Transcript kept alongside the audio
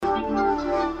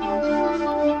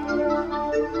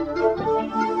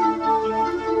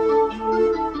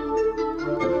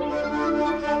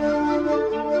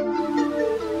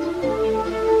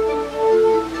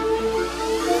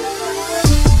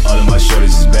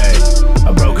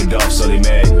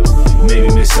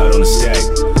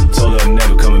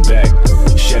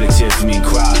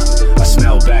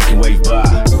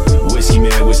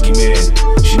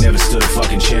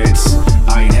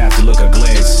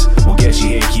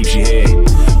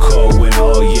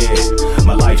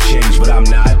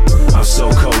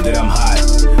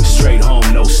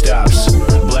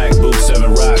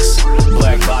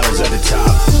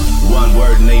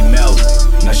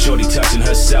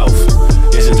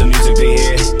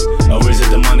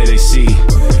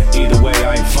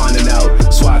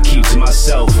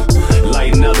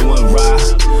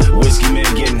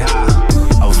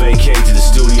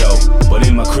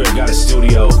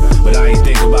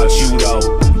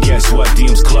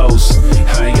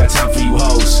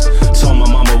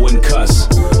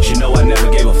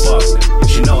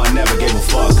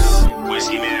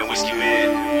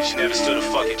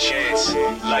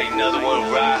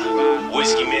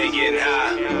getting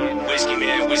high.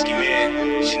 Whiskey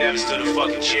man, she never stood a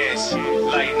fucking chance.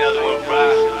 Like another one,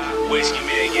 ride. Whiskey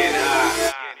man getting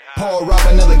high. Pour up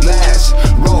another glass,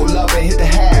 roll up and hit the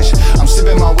hash. I'm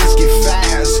sipping my whiskey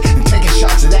fast and taking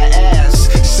shots of that ass.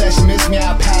 Sex miss me,